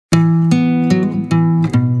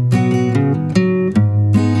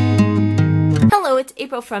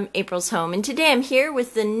April from April's Home, and today I'm here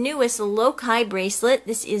with the newest Lokai bracelet.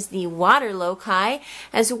 This is the Water Lokai,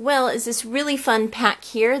 as well as this really fun pack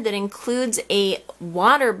here that includes a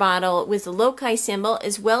water bottle with the Lokai symbol,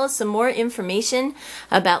 as well as some more information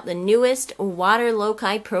about the newest Water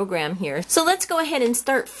Lokai program here. So let's go ahead and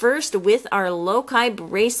start first with our Lokai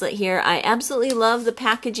bracelet here. I absolutely love the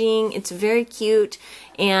packaging. It's very cute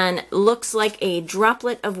and looks like a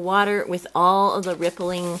droplet of water with all of the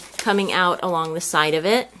rippling coming out along the side of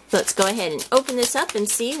it. Let's go ahead and open this up and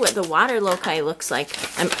see what the Water Lokai looks like.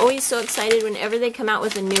 I'm always so excited whenever they come out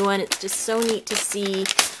with a new one. It's just so neat to see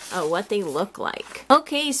what they look like.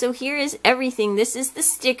 Okay, so here is everything. This is the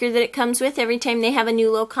sticker that it comes with. Every time they have a new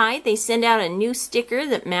Lokai, they send out a new sticker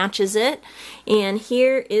that matches it. And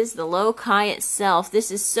here is the Lokai itself.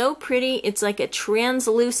 This is so pretty. It's like a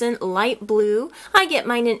translucent light blue. I get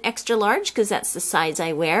mine in extra large because that's the size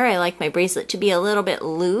I wear. I like my bracelet to be a little bit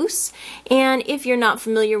loose. And if you're not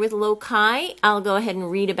familiar with Lokai, I'll go ahead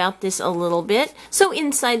and read about this a little bit. So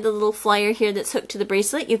inside the little flyer here that's hooked to the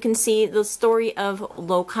bracelet, you can see the story of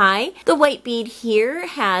Lokai. The white bead here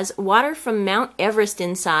has water from Mount Everest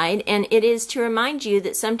inside, and it is to remind you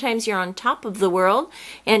that sometimes you're on top of the world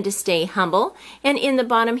and to stay humble. And in the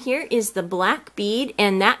bottom here is the black bead,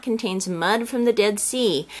 and that contains mud from the Dead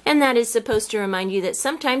Sea, and that is supposed to remind you that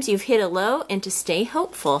sometimes you've hit a low and to stay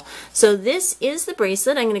hopeful. So this is the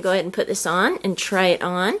bracelet. I'm going to go ahead and put this on and try it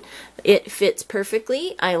on. It fits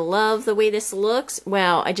perfectly. I love the way this looks.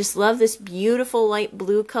 Wow, I just love this beautiful light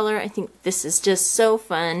blue color. I think this is just so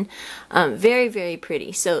fun. Very, very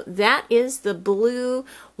pretty. So that is the blue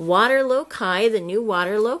Water Lokai, the new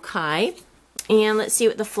Water Lokai. And let's see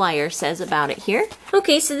what the flyer says about it here.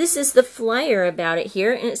 Okay, so this is the flyer about it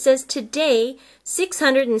here, and it says, today,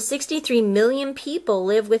 663 million people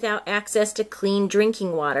live without access to clean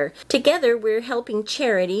drinking water. Together, we're helping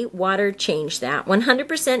charity Water Change That.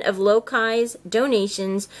 100% of Lokai's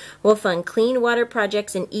donations will fund clean water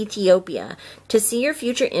projects in Ethiopia. To see your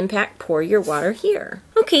future impact, pour your water here.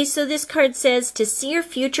 Okay, so this card says, to see your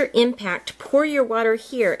future impact, pour your water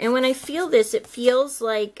here. And when I feel this, it feels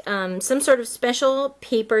like some sort of special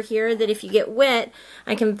paper here that if you get wet,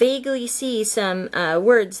 I can vaguely see some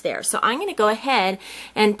words there. So I'm going to go ahead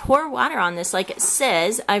and pour water on this like it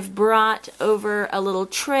says. I've brought over a little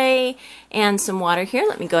tray and some water here.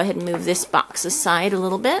 Let me go ahead and move this box aside a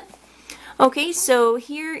little bit. Okay, so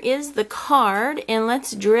here is the card, and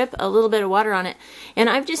let's drip a little bit of water on it. And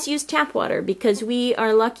I've just used tap water because we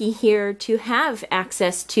are lucky here to have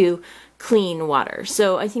access to clean water.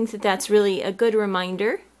 So I think that that's really a good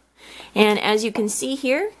reminder. And as you can see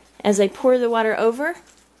here, as I pour the water over,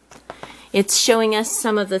 it's showing us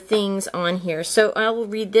some of the things on here. So I'll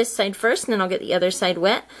read this side first, and then I'll get the other side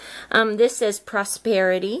wet. This says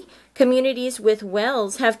prosperity. Communities with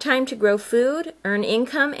wells have time to grow food, earn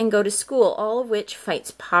income, and go to school, all of which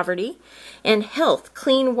fights poverty. And health.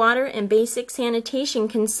 Clean water and basic sanitation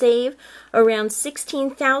can save around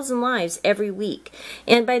 16,000 lives every week.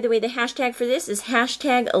 And by the way, the hashtag for this is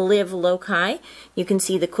hashtag #LiveLokai. You can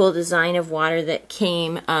see the cool design of water that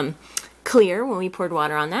came clear when we poured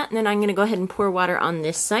water on that. And then I'm going to go ahead and pour water on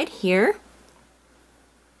this side here.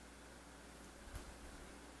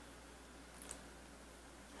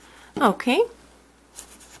 Okay,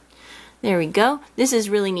 there we go. This is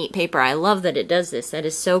really neat paper. I love that it does this. That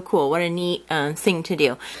is so cool. What a neat thing to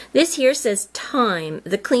do. This here says time.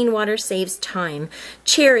 The clean water saves time.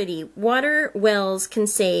 Charity. Water wells can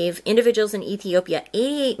save individuals in Ethiopia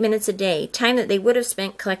 88 minutes a day, time that they would have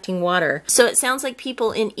spent collecting water. So it sounds like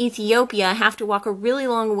people in Ethiopia have to walk a really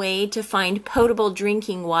long way to find potable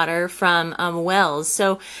drinking water from wells.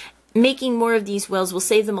 So making more of these wells will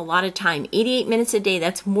save them a lot of time. 88 minutes a day,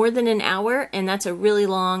 that's more than an hour, and that's a really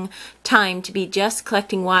long time to be just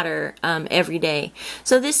collecting water every day.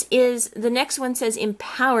 So this is, the next one says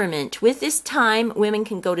empowerment. With this time, women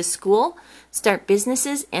can go to school, start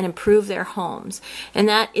businesses, and improve their homes. And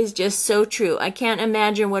that is just so true. I can't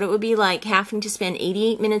imagine what it would be like having to spend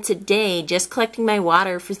 88 minutes a day just collecting my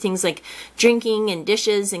water for things like drinking and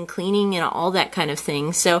dishes and cleaning and all that kind of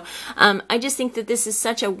thing. So I just think that this is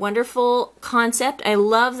such a wonderful concept. I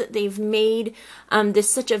love that they've made this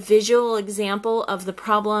such a visual example of the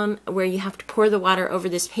problem where you have to pour the water over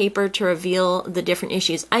this paper to reveal the different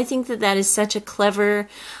issues. I think that that is such a clever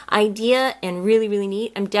idea and really, really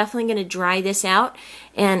neat. I'm definitely going to dry try this out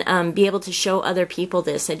and be able to show other people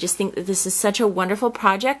this. I just think that this is such a wonderful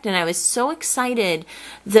project, and I was so excited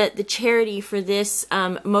that the charity for this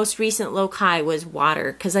most recent Lokai was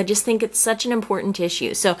water, because I just think it's such an important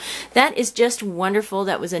issue. So that is just wonderful.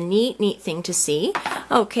 That was a neat thing to see.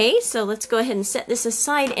 Okay, so let's go ahead and set this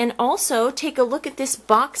aside and also take a look at this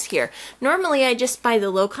box here. Normally I just buy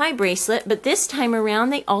the Lokai bracelet, but this time around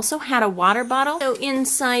they also had a water bottle. So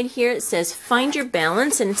inside here it says find your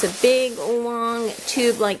balance, and it's a big long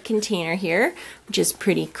tube-like container here, which is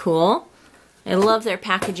pretty cool. I love their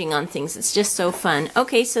packaging on things. It's just so fun.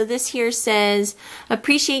 Okay, so this here says,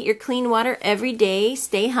 appreciate your clean water every day,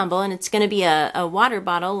 stay humble, and it's going to be a water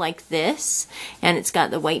bottle like this, and it's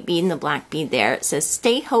got the white bead and the black bead there. It says,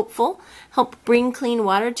 stay hopeful, help bring clean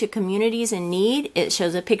water to communities in need. It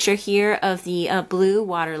shows a picture here of the blue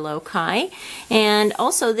Water Lokai, and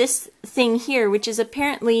also this thing here, which is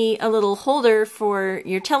apparently a little holder for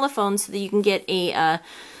your telephone so that you can get a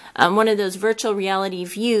one of those virtual reality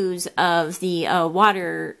views of the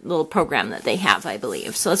water little program that they have, I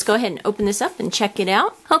believe. So let's go ahead and open this up and check it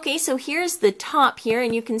out. Okay, so here's the top here,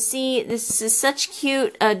 and you can see this is such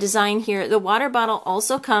cute design here. The water bottle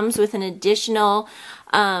also comes with an additional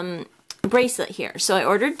bracelet here. So I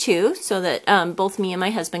ordered two so that both me and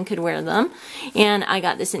my husband could wear them, and I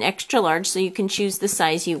got this in extra large, so you can choose the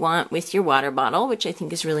size you want with your water bottle, which I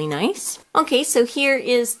think is really nice. Okay, so here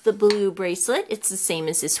is the blue bracelet. It's the same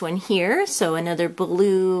as this one here, so another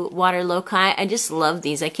blue Water Lokai. I just love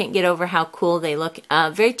these. I can't get over how cool they look.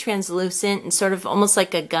 Very translucent and sort of almost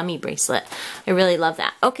like a gummy bracelet. I really love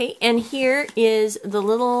that. Okay, and here is the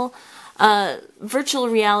little virtual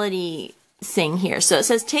reality thing here. So it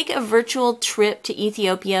says take a virtual trip to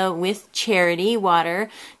Ethiopia with Charity Water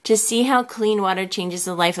to see how clean water changes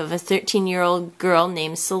the life of a 13-year-old girl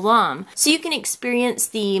named Salam. So you can experience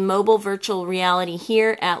the mobile virtual reality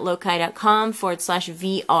here at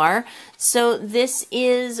lokai.com/VR. So this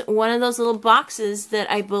is one of those little boxes that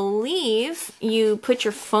I believe you put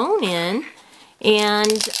your phone in,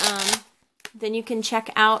 and then you can check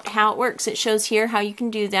out how it works. It shows here how you can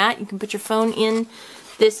do that. You can put your phone in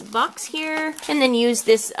this box here and then use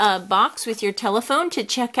this box with your telephone to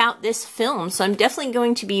check out this film. So I'm definitely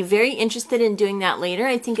going to be very interested in doing that later.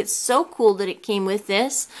 I think it's so cool that it came with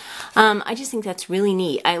this. I just think that's really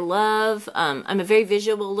neat. I love, I'm a very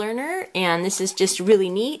visual learner, and this is just really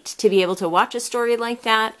neat to be able to watch a story like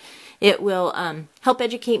that. It will help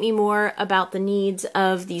educate me more about the needs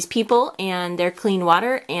of these people and their clean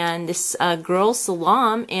water, and this girl,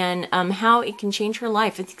 Salam, and how it can change her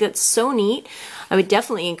life. I think that's so neat. I would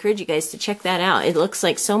definitely encourage you guys to check that out. It looks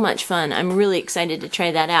like so much fun. I'm really excited to try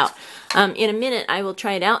that out. In a minute, I will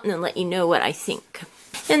try it out and then let you know what I think.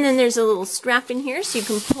 And then there's a little strap in here so you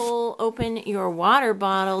can pull open your water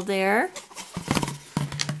bottle there.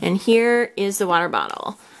 And here is the water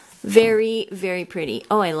bottle. Very, very pretty.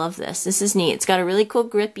 Oh, I love this. This is neat. It's got a really cool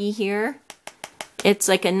grippy here. It's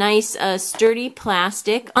like a nice sturdy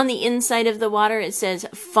plastic. On the inside of the water it says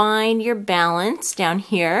find your balance down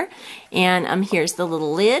here. And here's the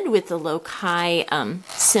little lid with the Lokai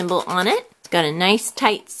symbol on it. Got a nice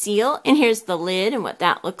tight seal, and here's the lid and what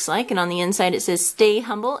that looks like, and on the inside it says stay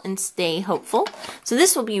humble and stay hopeful. So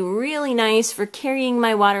this will be really nice for carrying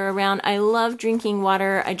my water around. I love drinking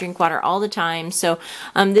water. I drink water all the time, so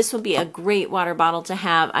this will be a great water bottle to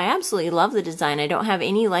have. I absolutely love the design. I don't have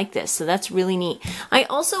any like this, so that's really neat. I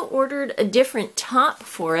also ordered a different top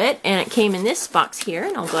for it, and it came in this box here,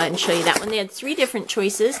 and I'll go ahead and show you that one. They had 3 different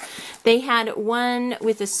choices. They had one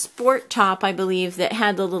with a sport top, I believe, that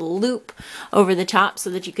had the little loop over the top so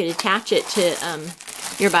that you could attach it to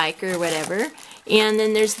your bike or whatever. And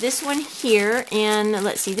then there's this one here, and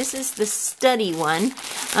let's see, this is the study one,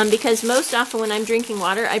 because most often when I'm drinking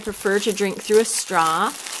water, I prefer to drink through a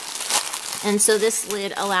straw. And so this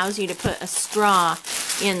lid allows you to put a straw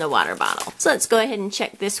in the water bottle. So let's go ahead and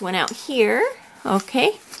check this one out here.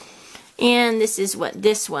 Okay. And this is what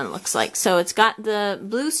this one looks like. So it's got the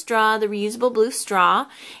blue straw, the reusable blue straw,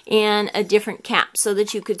 and a different cap so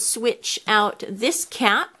that you could switch out this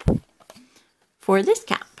cap for this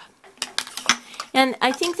cap. And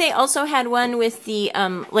I think they also had one with the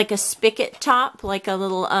like a spigot top, like a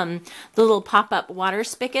little the little pop-up water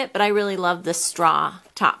spigot, but I really love the straw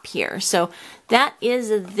top here. So that is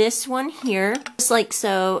this one here, just like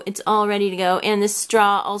so. It's all ready to go, and this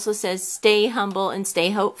straw also says stay humble and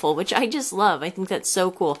stay hopeful, which I just love. I think that's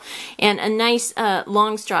so cool. And a nice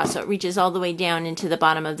long straw, so it reaches all the way down into the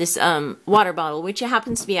bottom of this water bottle, which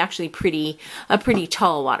happens to be actually a pretty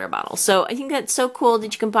tall water bottle. So I think that's so cool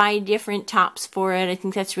that you can buy different tops for it. I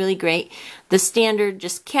think that's really great. The standard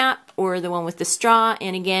just cap or the one with the straw.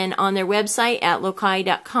 And again, on their website at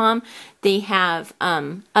lokai.com, they have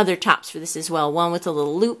other tops for this as well. One with a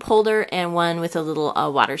little loop holder and one with a little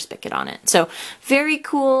water spigot on it. So very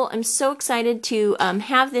cool. I'm so excited to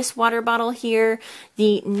have this water bottle here,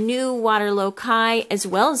 the new Water Lokai, as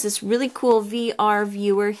well as this really cool VR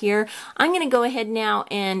viewer here. I'm going to go ahead now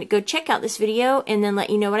and go check out this video and then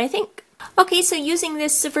let you know what I think. Okay, so using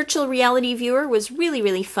this virtual reality viewer was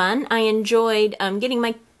really fun. I enjoyed getting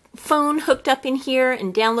my phone hooked up in here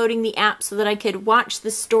and downloading the app so that I could watch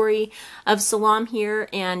the story of Salam here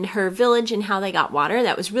and her village and how they got water.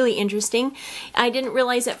 That was really interesting. I didn't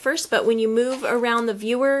realize at first, but when you move around the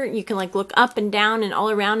viewer, you can like look up and down and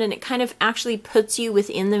all around, and it kind of actually puts you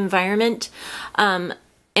within the environment.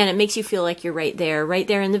 And it makes you feel like you're right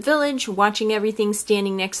there in the village, watching everything,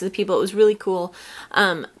 standing next to the people. It was really cool.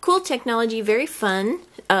 Cool technology, very fun.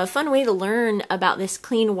 Fun way to learn about this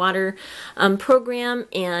clean water program,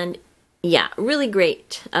 and yeah, really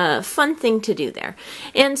great. Fun thing to do there.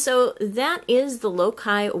 And so that is the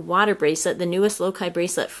Lokai water bracelet, the newest Lokai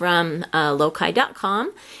bracelet from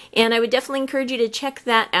lokai.com. And I would definitely encourage you to check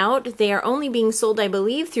that out. They are only being sold, I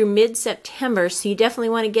believe, through mid-September. So you definitely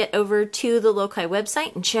want to get over to the Lokai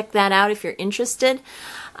website and check that out if you're interested.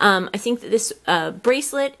 I think that this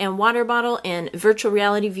bracelet and water bottle and virtual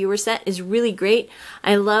reality viewer set is really great.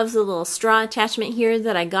 I love the little straw attachment here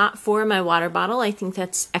that I got for my water bottle. I think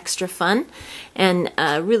that's extra fun and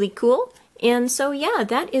really cool. And so yeah,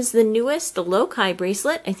 that is the newest Lokai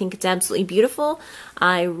bracelet. I think it's absolutely beautiful.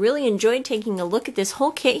 I really enjoyed taking a look at this whole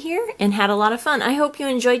kit here and had a lot of fun. I hope you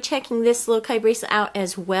enjoyed checking this Lokai bracelet out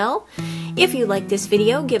as well. If you like this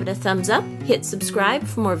video, give it a thumbs up, hit subscribe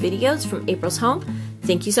for more videos from April's Home.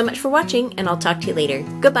 Thank you so much for watching, and I'll talk to you later.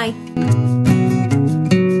 Goodbye.